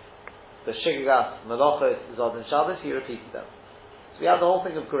the Shigigas Melachos Zodin Shabbos, he repeated them. So we have the whole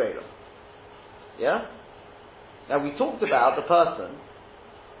thing of Gerera. Yeah? Now we talked about the person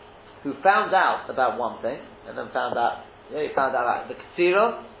who found out about one thing, and then found out, he found out about the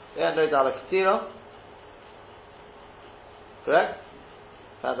Ketzira, no doubt about Ketzira, correct?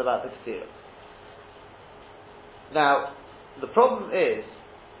 Found out about the Ketzira. Now, the problem is,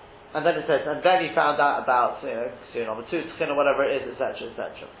 and then it says, and then he found out about, Ketzira number 2, Tchina, whatever it is, etc.,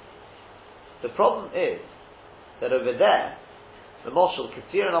 etc. The problem is, that over there, the Moshel,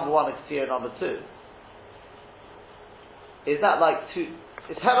 Ketzira number 1 and Ketzira number 2, is that like 2,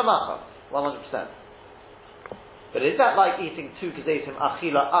 it's Heramacha, 100%. But is that like eating 2 Kezesim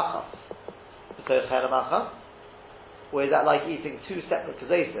Achila Achas, because Heramacha? Or is that like eating 2 separate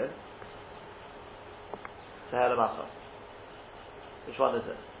Kezesim to Heramacha? Which one is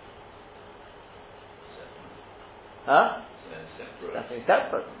it? Huh? Definitely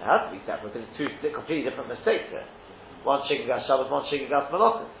separate. It has to be separate because it's 2 completely different mistakes here. One Shigigas Shabbos, one Shigigas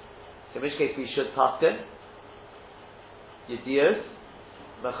Malachos. So in which case we should paskin Yediyos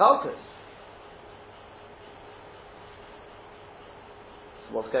Machalkes.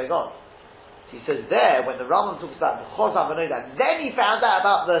 So what's going on? So he says there, when the Rambam talks about the Chosam and then he found out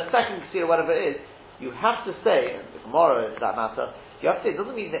about the second Kesira, whatever it is, you have to say, and the Gemara for that matter, you have to say, it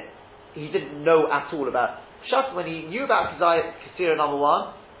doesn't mean that he didn't know at all about Shas. When he knew about Kesira number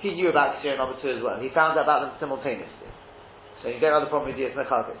 1, he knew about Kesira number 2 as well. He found out about them simultaneously. So you don't have the problem with Yediyos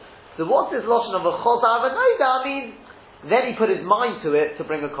Machalkes. So what's this lotion of a Chosam and I mean, then he put his mind to it to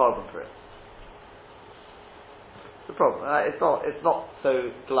bring a korban for it. It's the problem. It's not so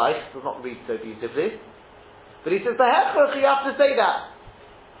gleich, it does not read so beautifully. But he says, the hechach, you have to say that.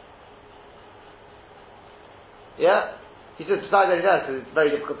 Yeah? He says, besides anything else, because it's very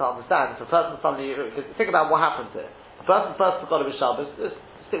difficult to understand. If a person suddenly, think about what happens here. A person first forgot of his Shabbos, just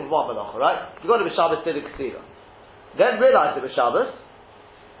stick with one malacha, right? He forgot of his Shabbos, did a Kesira. Then realized it was Shabbos,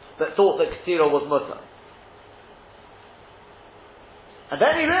 but thought that Kesira was mutter. And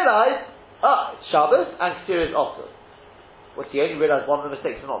then he realized, it's Shabbos and Kesira is Osir. What's he only realized one of the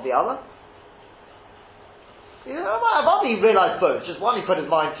mistakes and not the other? I've only realised both. Just one he put his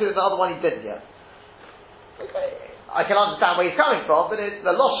mind to, and the other one he didn't yet. Okay, I can understand where he's coming from, but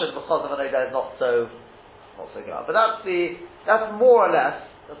the loshen because of an idea is not so good. But that's more or less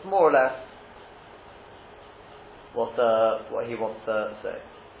what he wants to say.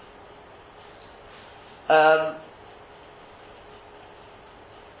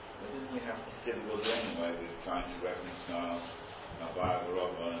 Didn't we have this difficulty anyway with trying to reconcile Nabaya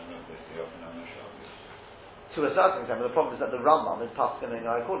Barabba and the Yochanan Shabbos? To a certain extent, but the problem is that the Rambam is paskening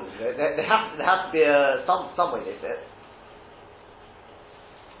accordingly. There has to be some way they fit.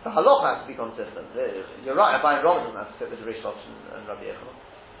 The halacha has to be consistent. You're right, Abaye Barabba doesn't have to fit with the Rish Lakish and Rabbi Yochanan.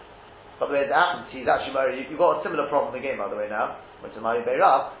 By the way, it happens, he's actually married. You've got a similar problem in the game, by the way, now, with Tamari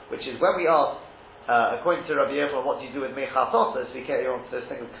Beirav, which is when we ask, according to Rabbi Yochanan, what do you do with Mechasotas, we carry on to this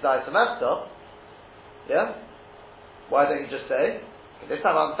thing with Kedai Semester, yeah? Why don't you just say, this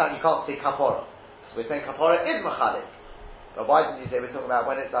time I understand you can't say Kapora. So we're saying Kapora is Machalik. But why didn't you say we're talking about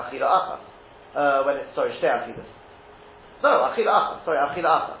when it's Achila Achas? Shtei Achilas. No, Achila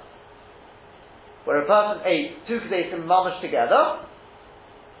Achas. Where a person ate 2 Kedesim Mamash together,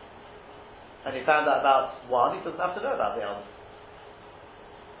 and he found out about one, he doesn't have to know about the other.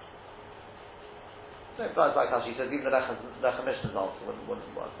 No, guys like how she says, even the Lechem Mishnah's answer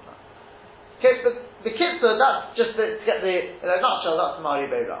wouldn't work on that. Okay, but the Kitzur, that's just to get in a nutshell, that's Mari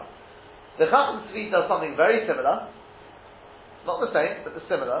Beirav. The Chacham Tzvi does something very similar, not the same, but the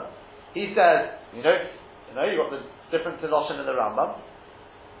similar. He says, you got the difference in Loshen and the Rambam,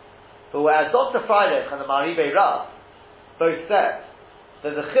 but whereas Dr. Freilich and the Mari Beirav both said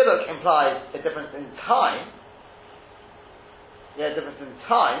that the Chiluk implies a difference in time,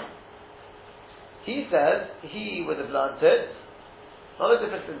 he says he would have learnt it, not a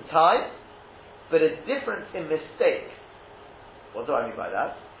difference in time, but a difference in mistake. What do I mean by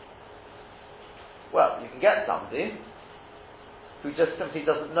that? Well, you can get somebody who just simply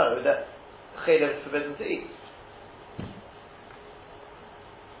doesn't know that Chaylev is forbidden to eat.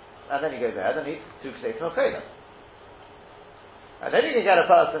 And then he goes ahead and eats 2 Kedesim of Chaylev. And then you can get a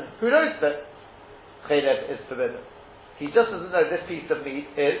person who knows that Chaylev is forbidden. He just doesn't know this piece of meat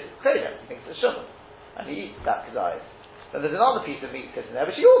is Chaylev. He thinks it's Shuman. And he eats that Kedai. Then there's another piece of meat sitting there,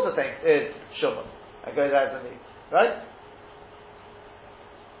 which he also thinks is Shuman. And goes out and eats. Right?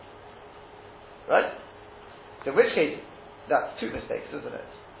 Right? So in which case, that's 2 mistakes, isn't it?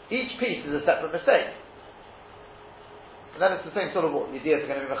 Each piece is a separate mistake. And then it's the same sort of what the idea is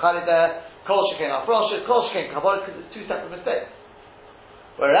going to be Mechalid there, Kol Shekain Afroshit, Kol Shekain Kabbalah, because it's 2 separate mistakes.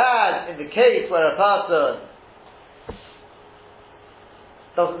 Whereas, in the case where a person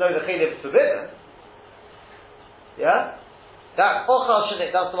doesn't know the Chaylev is forbidden, yeah? That's Ochal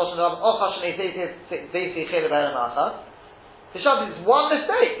Shenei, that's the Lashon of Ochal Shenei Deisi Chaylev Ha'elam Achas. The Shabbos is one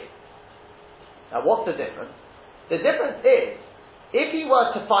mistake. Now what's the difference? The difference is, if he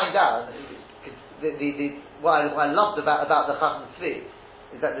were to find out, what I loved about the Chacham Tzvi,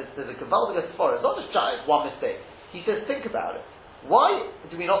 is that there's a Gavaldic Sforah, it's not just it's one mistake. He says, think about it. Why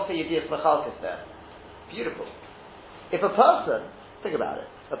do we not say Yediyas Mechalkes there? Beautiful. If a person, think about it,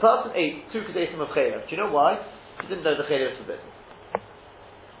 a person ate 2 Kedesim of Chaylev, do you know why? He didn't know the Chaylev is forbidden.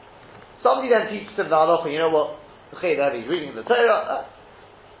 Somebody then teaches him the halacha, you know what, the Chaylev, he's reading the Torah,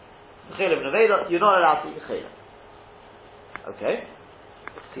 the Chaylev Nevela, you're not allowed to eat the Chaylev. Okay?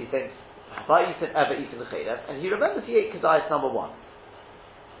 So he thinks, have I ever eaten the Chaylev? And he remembers he ate Kedai's number 1.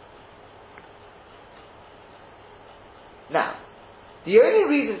 Now, the only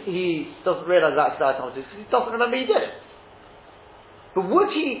reason he doesn't realise that Kedai's number 2 is because he doesn't remember he did it. But would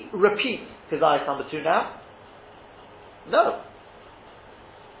he repeat Kedai's number 2 now? No.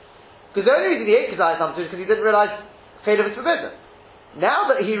 Because the only reason he ate Kedai's number 2 is because he didn't realise Chaylev is forbidden.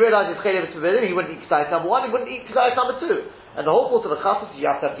 Now that he realizes Chaylev is forbidden, he wouldn't eat Kedai number 1, he wouldn't eat Kedai number 2. And the whole thought of the Chassid is you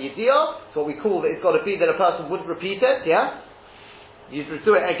have to have the idea, so what we call it, it's got to be that a person wouldn't repeat it, yeah? You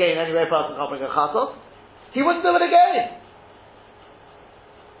do it again anyway, a person can't bring a Chassid. He wouldn't do it again.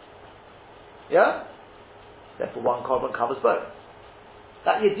 Yeah? Therefore one korban covers both.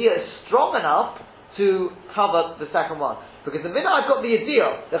 That idea is strong enough to cover the second one. Because the minute I've got the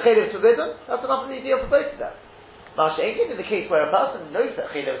idea that Chaylev is forbidden, that's enough of the idea for both of them. Masha Enkin in the case where a person knows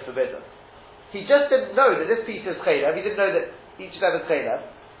that Chaylev is forbidden. He just didn't know that this piece is Chaylev, he didn't know that each of them is Chaylev.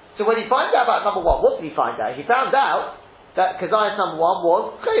 So when he finds out about number 1, what did he find out? He found out that Kazayas number 1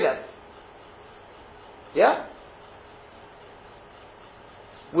 was Chaylev. Yeah?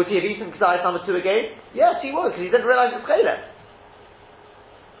 Would he have eaten Kazayas number 2 again? Yes, he would, because he didn't realize it's Chaylev.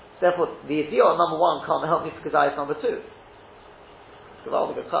 Therefore, the idea on number 1 can't help me for Kazayas number 2. It's a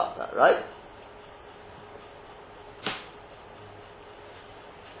good cut, right?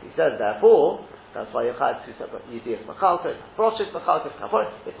 He says, therefore, That's why you have two separate Yidiyas Machalkes, Hafroshis Machalkes, Kaporos.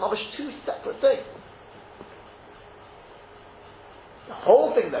 It's not two separate things. The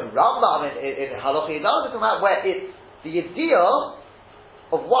whole thing that Rambam in Halacha Yidal is about where it's the idea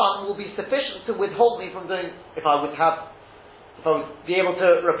of one will be sufficient to withhold me from doing, if I would be able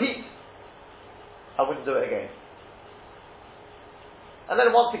to repeat, I wouldn't do it again. And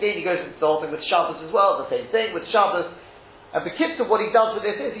then once again he goes into the whole thing with Shabbos as well, the same thing with Shabbos. And the Kitzur, what he does with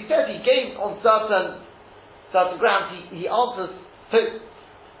this is, he says he gains on certain grounds, he answers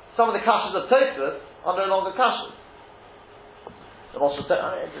some of the kashas of Tosfos are no longer kashas. The Moshe said,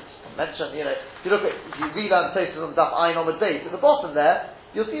 it's mentioned, if you relearn Tosfos on Daf Ayin on the base, at the bottom there,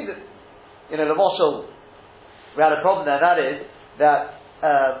 you'll see that, the Moshe, we had a problem there, that is, that,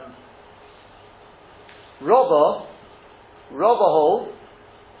 Robber holds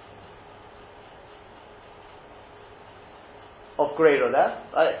of Greiro there,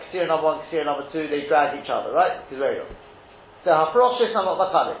 right? Ksira number 1, Ksira number 2, they drag each other, right? Greiro. So Hafroshis are not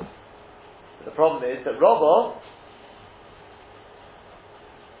Machalik. But the problem is that Robber,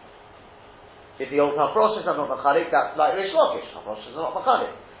 if the old Hafroshis are not Machalik, that's like Rish Lakish. Hafroshis are not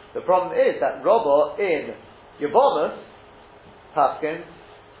Machalik. The problem is that Robber in Yebomus, Paskins,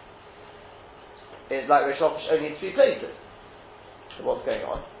 is like Rish Lakish only in 3 places. So what's going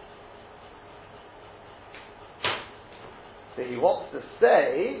on? So he wants to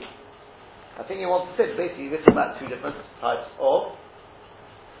say, basically this is about 2 different types of,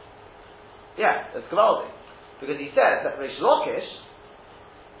 it's Gavaldi. Because he says that Rish Lakish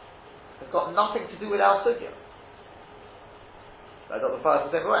has got nothing to do with Al Sugya. I got the first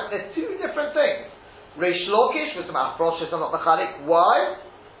and second. There's 2 different things. Rish Lakish was some Afroshis and not Machalik. Why?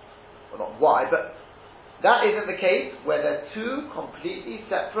 Well, not why, but that isn't the case where they're 2 completely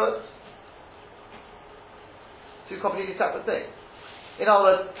separate things. In other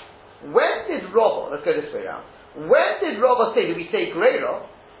words, when did Robba, let's go this way around, when did Robba say, did we say Greira?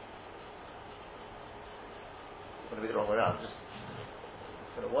 It's going to be the wrong way around, it's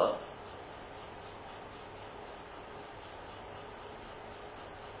going to work.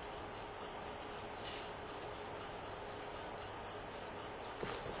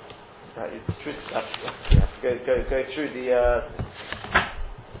 It's true, you have to go through with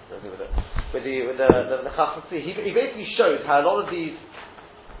the Chacham Tzvi. He basically shows how a lot of these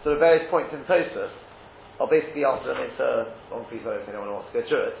sort of various points in Tosfos are basically answered. It's a long piece, I don't know if anyone wants to go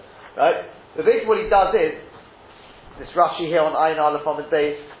through it, right? But basically what he does is, this Rashi here on Ayin Aleph on the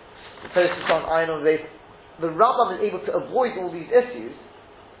base, the Tosfos on Ayin on the base, the Rambam is able to avoid all these issues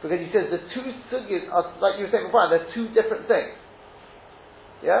because he says the 2 sugyas are, like you were saying before, they're 2 different things.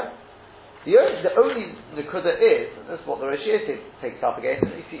 Yeah? The only Nakuda is, and that's what the Roshir takes up again,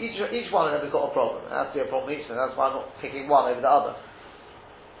 you see each one of them has got a problem. There has to be a problem each, and that's why I'm not picking one over the other.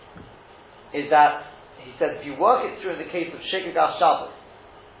 Is that, he said, if you work it through in the case of Shekagas Shabbos,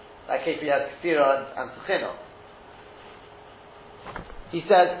 that case we had Ksira and Tchino, he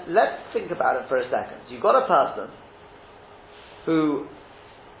says, let's think about it for a second. You've got a person who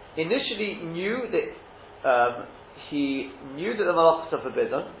initially knew that the malachos are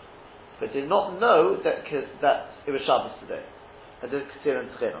forbidden, but did not know that it was Shabbos today, and did Ksir and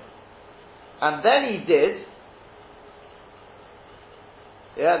Tchino. And then he did,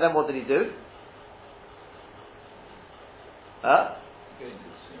 then what did he do?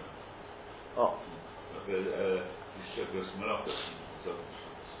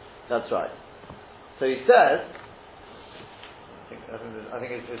 That's right. So he says, I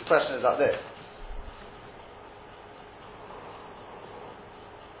think his question is like this.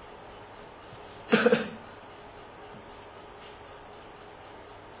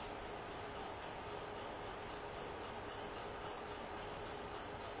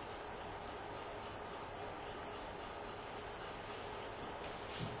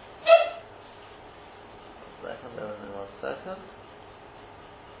 One second.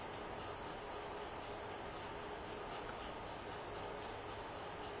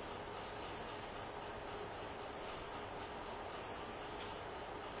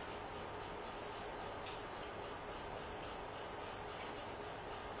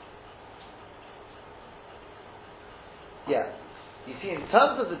 Yeah. You see, in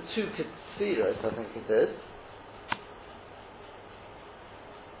terms of the 2 Ketsiros, I think it is.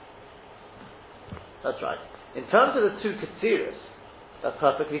 That's right. In terms of the 2 Ketsiros, that's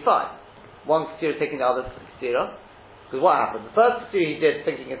perfectly fine. One Ketsira taking the other Ketsira. Because what happened? The first Ketsira he did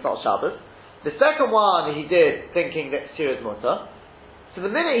thinking it's not Shabbos. The second one he did thinking that Ketsira is Mutter. So the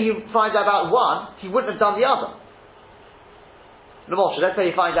minute he finds out about one, he wouldn't have done the other. Let's say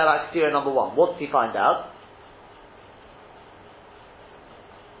he finds out about Ketsira number 1. What does he find out?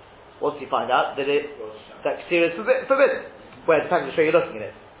 What did he find out? That Ketira is forbidden. Well, it depends which way you're looking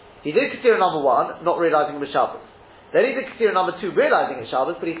at it. He did Ketira number 1, not realizing it was Shabbos. Then he did Ketira number 2, realizing it's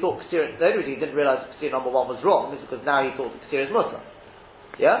Shabbos, but he thought Ketira, the only reason he didn't realize Ketira number 1 was wrong is because now he thought Ketira is Mutter.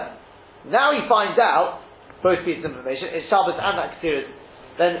 Yeah? Now he finds out both pieces of information, it's Shabbos and that Ketira,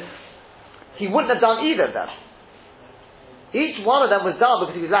 then he wouldn't have done either of them. Each one of them was done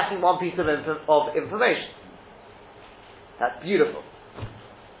because he was lacking one piece of information. That's beautiful.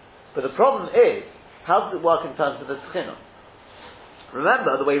 But the problem is, how does it work in terms of the Tchina?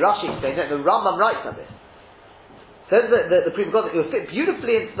 Remember the way Rashi explains it, and the Rambam writes on this. Says that the Pri Megadim, it will fit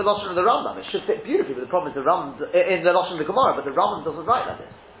beautifully into the Lashon of the Rambam. It should fit beautifully, but the problem is the Rambam, in the Lashon of the Gemara, but the Rambam doesn't write like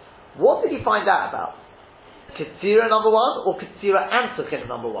this. What did he find out about? Ketzira number 1, or Ketzira and Tchina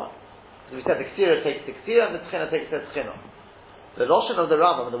number 1? Because we said the Ketzira takes the Ketzira, and the Tchina takes the Tchina. The Lashon of the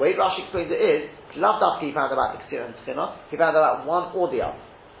Rambam, and the way Rashi explains it is, Lav Dafki he found about the Ketzira and Tchina, he found out one or the other.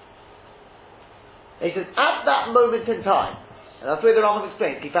 And he says, at that moment in time, and that's the way the Rambam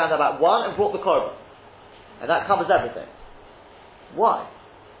explains, he found out about one and brought the korban. And that covers everything. Why?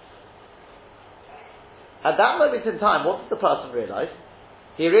 At that moment in time, what does the person realize?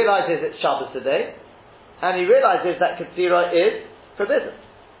 He realizes it's Shabbos today, and he realizes that Ketzira is forbidden.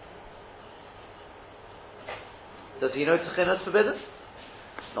 Does he know Tchina is forbidden?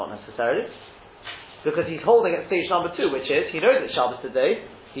 Not necessarily. Because he's holding at stage number 2, which is, he knows it's Shabbos today,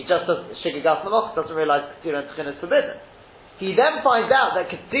 he just doesn't, Shigagas Malach doesn't realize Ketzira and Tchina is forbidden. He then finds out that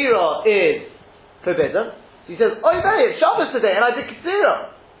Ketzira is forbidden, so he says, oh, it's Shabbos today, and I did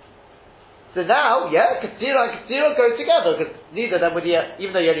Ketzira. So now, Ketzira and Ketzira go together, because neither of them would yet,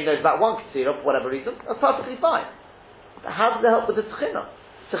 even though he only knows about one Ketzira, for whatever reason, that's perfectly fine. But how does it help with the Tchina?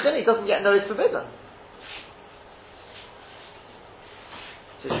 Tchina he doesn't yet know it's forbidden.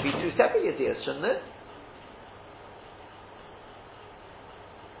 So it should be 2 separate ideas, shouldn't it?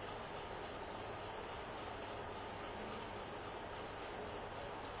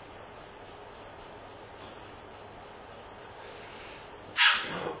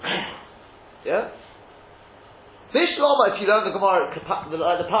 Yeah? Bishlama, if you learn the Gemara, the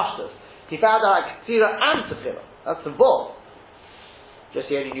Pashtas, he found out Ketzira and Tchila. That's the ball. Just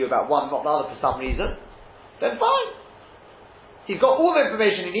he only knew about one, not the other for some reason. Then fine. He's got all the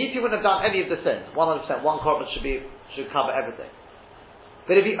information he needs, he wouldn't have done any of the sins. 100%, one korban should cover everything.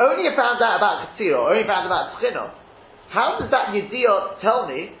 But if he only found out about Ketzira, or only found out about Tchila, how does that Yediyah tell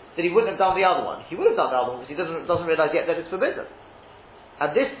me that he wouldn't have done the other one? He would have done the other one because he doesn't realize yet that it's forbidden.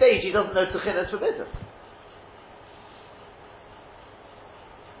 At this stage, he doesn't know Tchina is forbidden.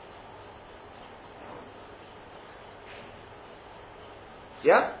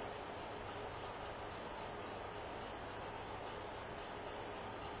 Yeah?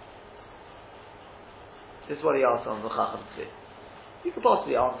 This is what he asked on the Chacham Tzvi. You could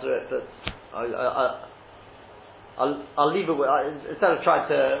possibly answer it, but I'll leave it with, instead of trying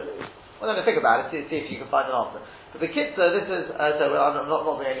to, think about it, see if you can find an answer. But the Kitzur, this is, I'm not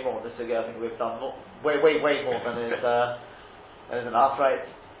doing any more on this again. I think we've done way more than is enough, right?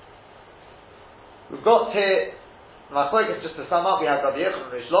 We've got here, my focus just to sum up, we have Rabbi Yochanan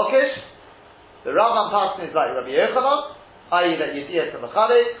and Rish Lakish. The Rambam passing is like Rabbi Yochanan, i.e. that Yediyah is a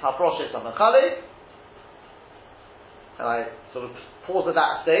Mechalik, Hafrosh is a Mechalik. And I sort of pause at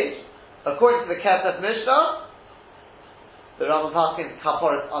that stage. According to the Kesef Mishnah, the Rambam passing is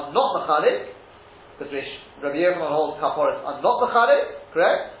Kaporis are not Mechalik, because Rabbi Yochanan holds Kaporis are not Mechalik,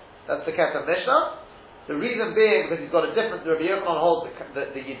 correct? That's the Kesef Mishnah. The reason being because he's got a different, Rabbi Yochanan holds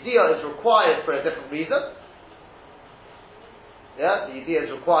the Yediyah is required for a different reason. Yeah, the Yediyah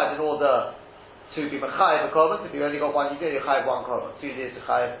is required in order to be Mechayev a Korban. If you only got one Yediyah, you Chayev one Korban. 2 Yediyahs to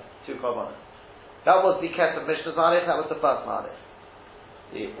Chayev 2 Korbanos. That was the Kesef Mishnah's Mahalech, that was the first Mahalech.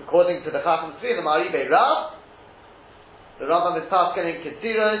 According to the Chacham Tzvi, the Ma'aribei Rav, the Rambam is tasking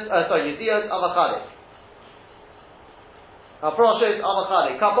Yediyahs Amachalik. Haproshes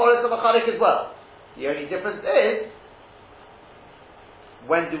Amachalik. Kaporis Amachalik as well. The only difference is,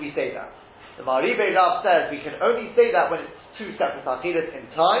 when do we say that? The Ma'aribei Rav says we can only say that when it's 2 separate Achilas in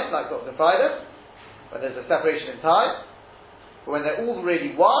time, like Dr. Friday, when there's a separation in time. But when they're all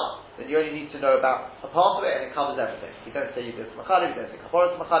really one, then you only need to know about a part of it and it covers everything. You don't say Yediyahs Machalik, you don't say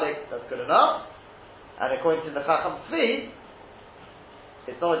Kaporis Machalik, that's good enough. And according to the Chacham Tzvi,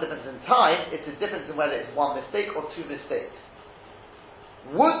 it's not a difference in time, it's a difference in whether it's one mistake or 2 mistakes.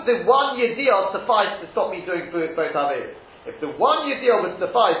 Would the one Yediyah suffice to stop me doing both Averos? If the one Yediyah would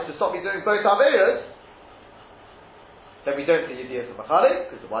suffice to stop me doing both Averos, then we don't say Yediyahs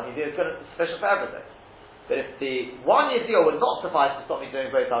Machalik, because the one Yediyah is sufficient for everything. But if the one Yediyah would not suffice to stop me doing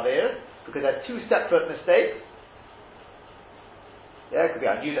both Averos, because they're 2 separate mistakes, Yeah, it could be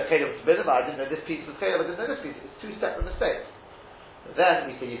I knew that Chayla was forbidden, but I didn't know this piece was Chayla, I didn't know this piece. It's two separate mistakes. So then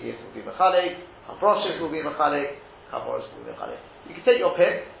we say Yidiyas will be Mechalik, Habroshes will be Mechalik, Haboros will be Mechalik. You can take your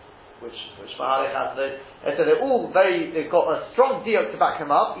pick, which Mahalich has to, and so they've got a strong diok to back them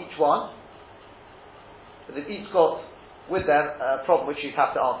up, each one, but they've each got with them a problem which you'd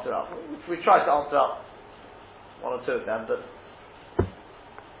have to answer up. We tried to answer up one or two of them, but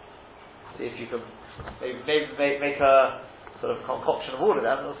see if you can maybe make a sort of concoction of all of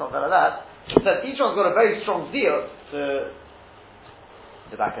them or something like that. So each one's got a very strong deal to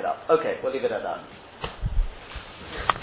back it up. Okay, we'll leave it at that.